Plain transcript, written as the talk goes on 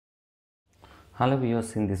Hello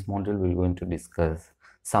viewers, in this module we are going to discuss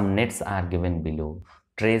some nets are given below.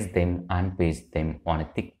 Trace them and paste them on a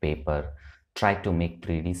thick paper. Try to make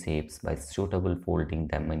 3D shapes by suitable folding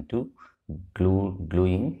them into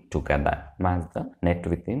gluing together. Match the net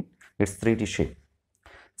within its 3D shape.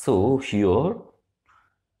 So here,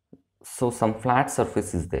 some flat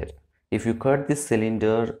surface is there. If you cut this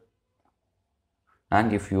cylinder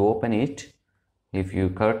and if you open it, if you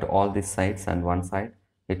cut all these sides and one side,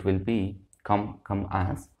 it will be come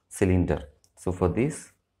as cylinder. So for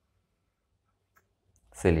this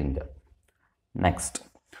cylinder, next,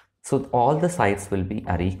 so all the sides will be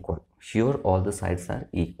are equal. Here all the sides are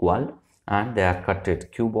equal and they are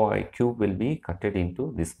cutted. Cube will be cutted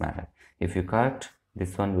into this manner. If you cut,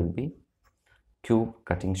 this one will be cube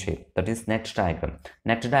cutting shape. That is net diagram.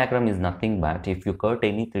 Net diagram is nothing but if you cut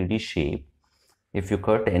any 3D shape, if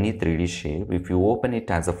you open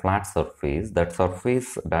it as a flat surface, that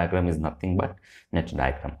surface diagram is nothing but net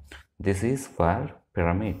diagram. This is for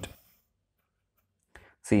pyramid.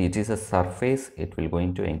 See, it is a surface, it will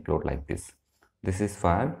going to include like this. This is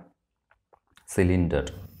for cylinder.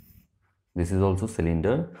 This is also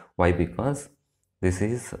cylinder. Why? Because this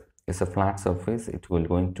is a flat surface, it will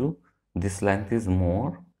going to, this length is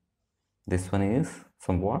more, this one is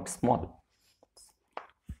somewhat small.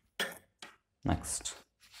 Next,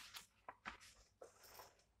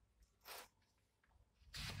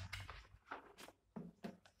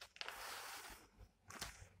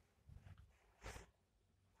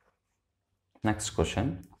 next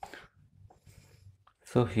question.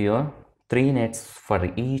 So here 3 nets for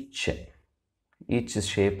each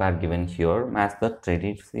shape are given here. Match the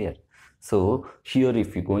 3D sphere. So here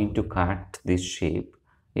if you going to cut this shape,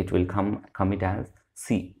 it will come it as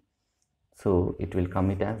C. So it will come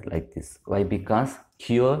it as like this. Why? Because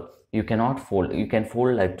here you cannot fold. You can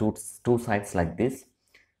fold like two sides like this,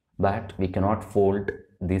 but we cannot fold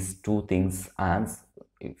these two things as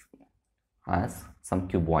some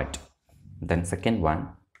cuboid. Then second one,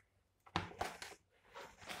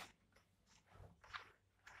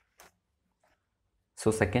 so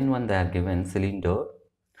second one they are given cylinder.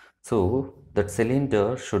 So that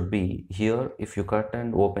cylinder should be here. If you cut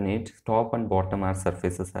and open it, top and bottom are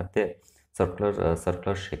surfaces are there,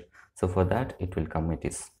 circular shape. So for that it will come it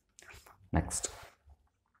is. Next,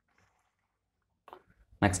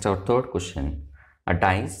 our third question. A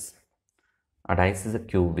dice is a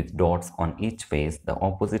cube with dots on each face. The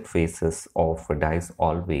opposite faces of a dice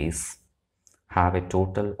always have a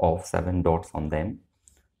total of 7 dots on them.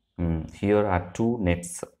 Here are 2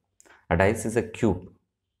 nets. A dice is a cube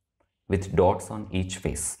with dots on each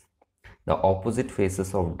face. The opposite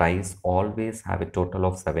faces of dice always have a total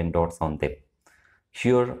of 7 dots on them.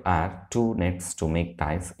 Here are 2 nets to make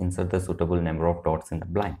dice. Insert the suitable number of dots in the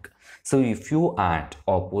blank. So if you add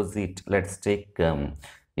opposite, let's take,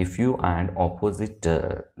 if you add opposite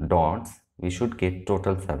dots, we should get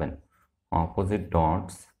total 7. Opposite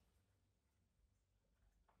dots,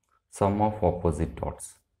 sum of opposite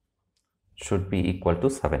dots should be equal to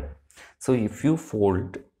 7. So if you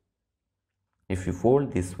fold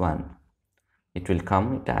this one, it will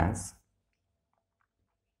come it as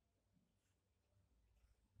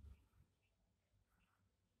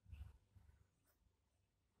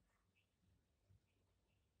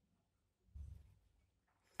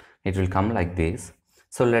like this.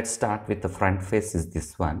 So let's start with the front face is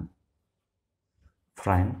this one.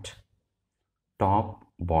 Front, top,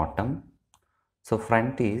 bottom. So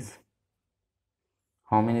front is,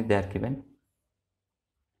 how many they are given?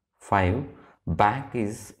 5. Back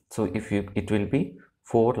is, so it will be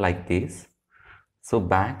 4 like this. So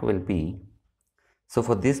back will be, so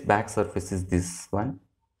for this back surface is this one.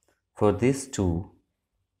 For this 2.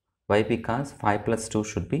 Why? Because 5 plus 2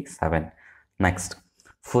 should be 7. Next,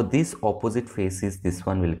 for this opposite faces, this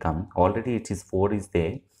one will come. Already it is 4 is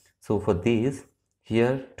there. So for this,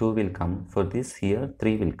 here 2 will come. For this, here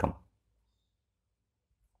 3 will come.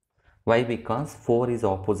 Why? Because 4 is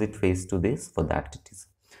opposite face to this. For that it is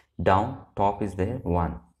down, top is there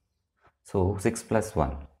 1. So 6 plus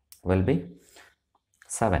 1 will be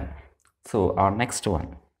 7. So our next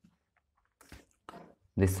one,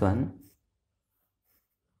 this one.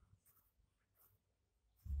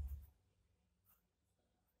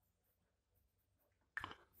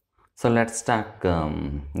 So let's start,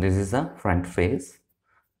 this is the front face,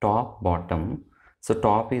 top, bottom. So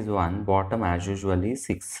top is 1, bottom as usually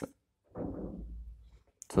 6.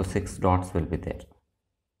 So 6 dots will be there.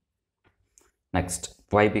 Next,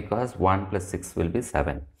 why? Because 1 plus 6 will be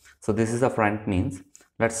 7. So this is the front means,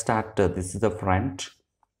 let's start, this is the front,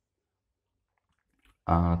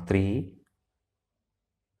 3,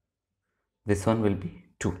 this one will be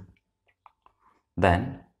 2.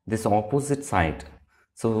 then this opposite side,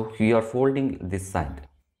 so we are folding this side,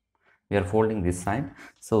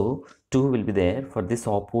 so 2 will be there. For this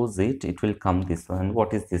opposite, it will come this one.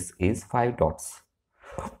 What is this? Is 5 dots.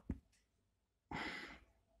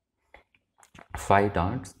 5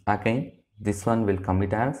 dots. Again, this one will come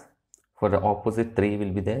it as, for the opposite 3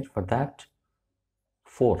 will be there. For that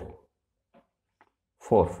 4.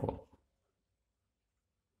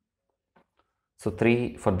 So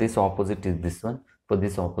 3 for this opposite is this one, for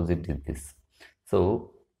this opposite is this.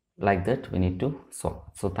 So like that we need to solve.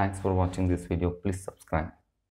 So thanks for watching this video. Please subscribe.